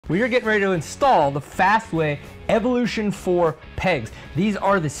we are getting ready to install the Fastway EVO4 pegs. These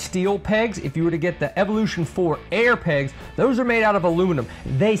are the steel pegs. If you were to get the EVO4 air pegs, those are made out of aluminum.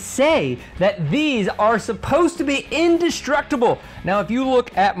 They say that these are supposed to be indestructible. Now, if you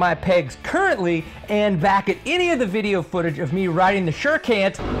look at my pegs currently and back at any of the video footage of me riding the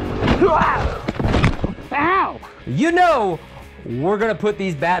Surecant, ow, you know we're gonna put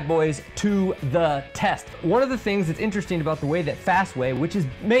these bad boys to the test. One of the things that's interesting about the way that Fastway, which is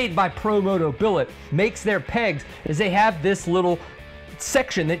made by ProMoto Billet, makes their pegs is they have this little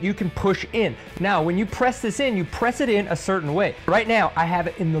section that you can push in. Now, when you press this in, you press it in a certain way. Right now, I have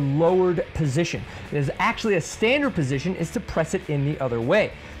it in the lowered position. There's actually a standard position is to press it in the other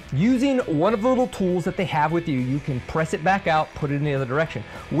way. Using one of the little tools that they have with you, you can press it back out, put it in the other direction.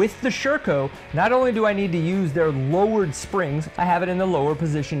 With the Sherco, not only do I need to use their lowered springs, I have it in the lower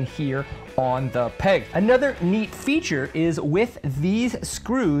position here on the peg. Another neat feature is with these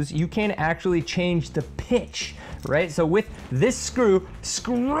screws, you can actually change the pitch, right? So with this screw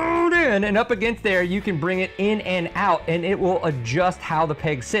screwed in and up against there, you can bring it in and out and it will adjust how the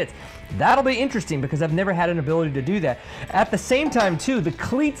peg sits. That'll be interesting because I've never had an ability to do that. At the same time too, the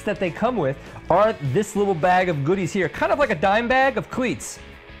cleats that they come with are this little bag of goodies here, kind of like a dime bag of cleats.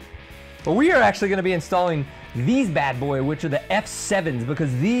 But we are actually gonna be installing these bad boy, which are the F7s,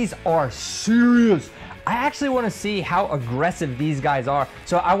 because these are serious. I actually want to see how aggressive these guys are,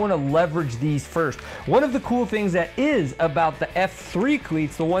 so I want to leverage these first. One of the cool things that is about the F3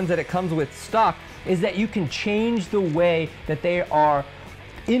 cleats, the ones that it comes with stock, is that you can change the way that they are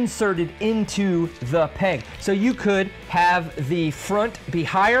inserted into the peg. So you could have the front be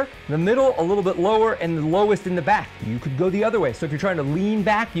higher, the middle a little bit lower, and the lowest in the back. You could go the other way. So if you're trying to lean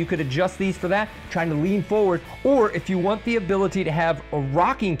back, you could adjust these for that, trying to lean forward, or if you want the ability to have a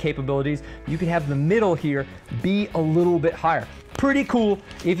rocking capabilities, you could have the middle here be a little bit higher. Pretty cool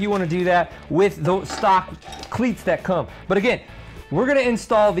if you want to do that with those stock cleats that come. But again, we're going to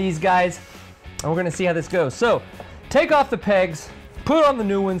install these guys and we're going to see how this goes. So take off the pegs, put on the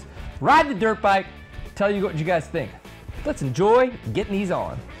new ones, ride the dirt bike, tell you what you guys think. Let's enjoy getting these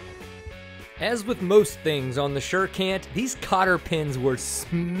on. As with most things on the Surecant, these cotter pins were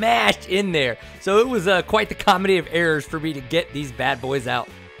smashed in there. So it was quite the comedy of errors for me to get these bad boys out.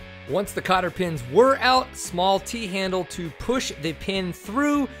 Once the cotter pins were out, small T-handle to push the pin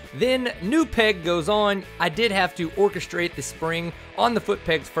through, then new peg goes on. I did have to orchestrate the spring on the foot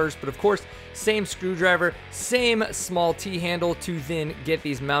pegs first, but of course, same screwdriver, same small T-handle to then get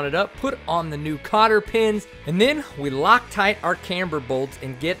these mounted up, put on the new cotter pins, and then we lock tight our camber bolts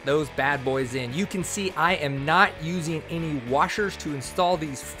and get those bad boys in. You can see I am not using any washers to install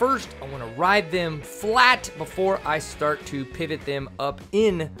these first. I want to ride them flat before I start to pivot them up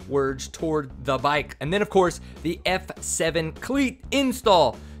inwards toward the bike. And then of course, the F7 cleat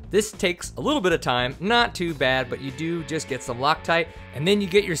install. This takes a little bit of time, not too bad, but you do just get some Loctite, and then you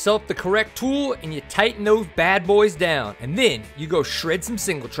get yourself the correct tool and you tighten those bad boys down, and then you go shred some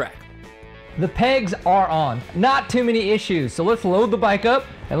single track. The pegs are on, not too many issues, so let's load the bike up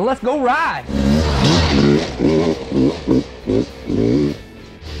and let's go ride.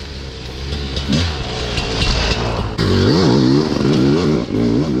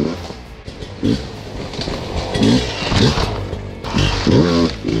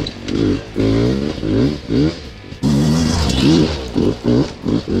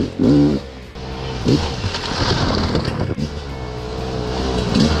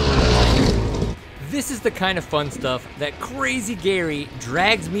 This is the kind of fun stuff that Crazy Gary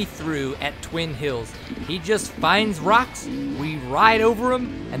drags me through at Twin Hills. He just finds rocks, we ride over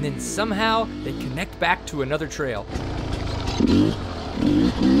them, and then somehow they connect back to another trail.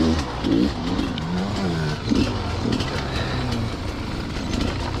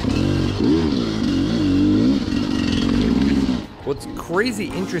 What's crazy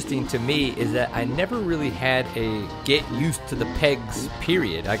interesting to me is that I never really had a get used to the pegs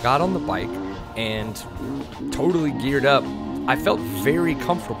period. I got on the bike and totally geared up. I felt very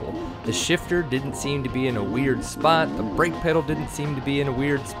comfortable. The shifter didn't seem to be in a weird spot. The brake pedal didn't seem to be in a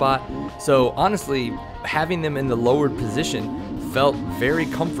weird spot. So honestly, having them in the lowered position felt very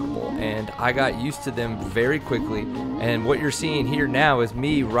comfortable, and I got used to them very quickly. And what you're seeing here now is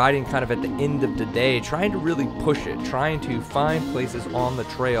me riding kind of at the end of the day, trying to really push it, trying to find places on the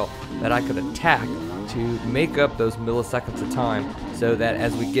trail that I could attack to make up those milliseconds of time, so that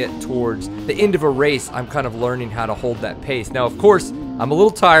as we get towards the end of a race, I'm kind of learning how to hold that pace. Now, of course, I'm a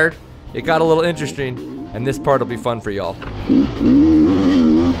little tired. It got a little interesting, and this part will be fun for y'all.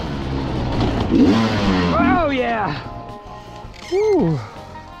 Oh yeah! Woo.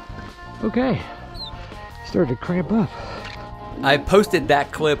 Okay, started to cramp up. I posted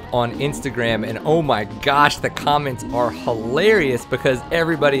that clip on Instagram, and oh my gosh, the comments are hilarious because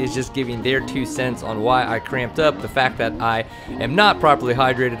everybody is just giving their 2 cents on why I cramped up, the fact that I am not properly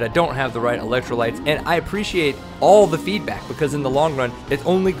hydrated, I don't have the right electrolytes, and I appreciate all the feedback because in the long run, it's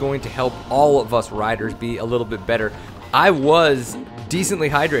only going to help all of us riders be a little bit better. I was decently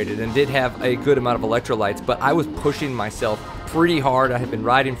hydrated and did have a good amount of electrolytes, but I was pushing myself pretty hard. I had been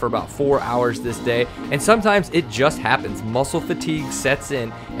riding for about 4 hours this day, and sometimes it just happens. Muscle fatigue sets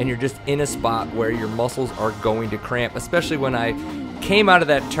in and you're just in a spot where your muscles are going to cramp, especially when I came out of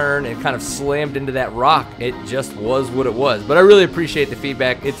that turn and kind of slammed into that rock. It just was what it was. But I really appreciate the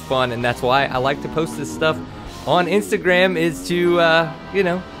feedback. It's fun, and that's why I like to post this stuff on Instagram, is to, you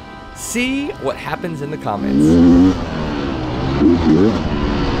know, see what happens in the comments.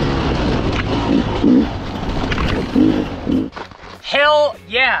 Hell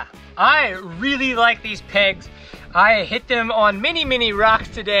yeah! I really like these pegs. I hit them on many rocks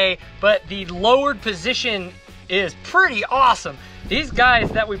today, but the lowered position is pretty awesome. These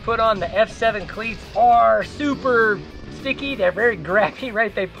guys that we put on the F7 cleats are super sticky. They're very grabby,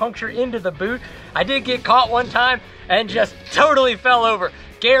 right? They puncture into the boot. I did get caught one time and just totally fell over.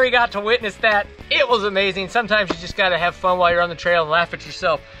 Gary got to witness that. It was amazing. Sometimes you just gotta have fun while you're on the trail and laugh at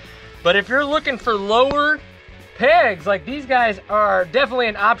yourself. But if you're looking for lower pegs, like these guys are definitely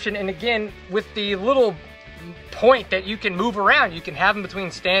an option. And again, with the little point that you can move around, you can have them between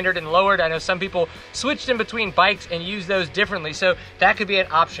standard and lowered. I know some people switched in between bikes and use those differently, so that could be an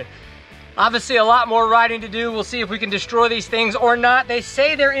option. Obviously a lot more riding to do. We'll see if we can destroy these things or not. They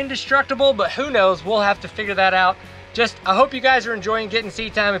say they're indestructible, but who knows? We'll have to figure that out. Just, I hope you guys are enjoying getting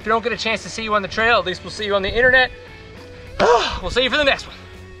seat time. If you don't get a chance to see you on the trail, at least we'll see you on the internet. We'll see you for the next one.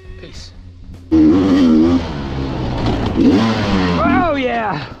 Peace. Oh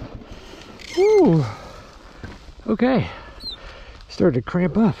yeah. Woo. Okay. Started to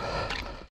cramp up.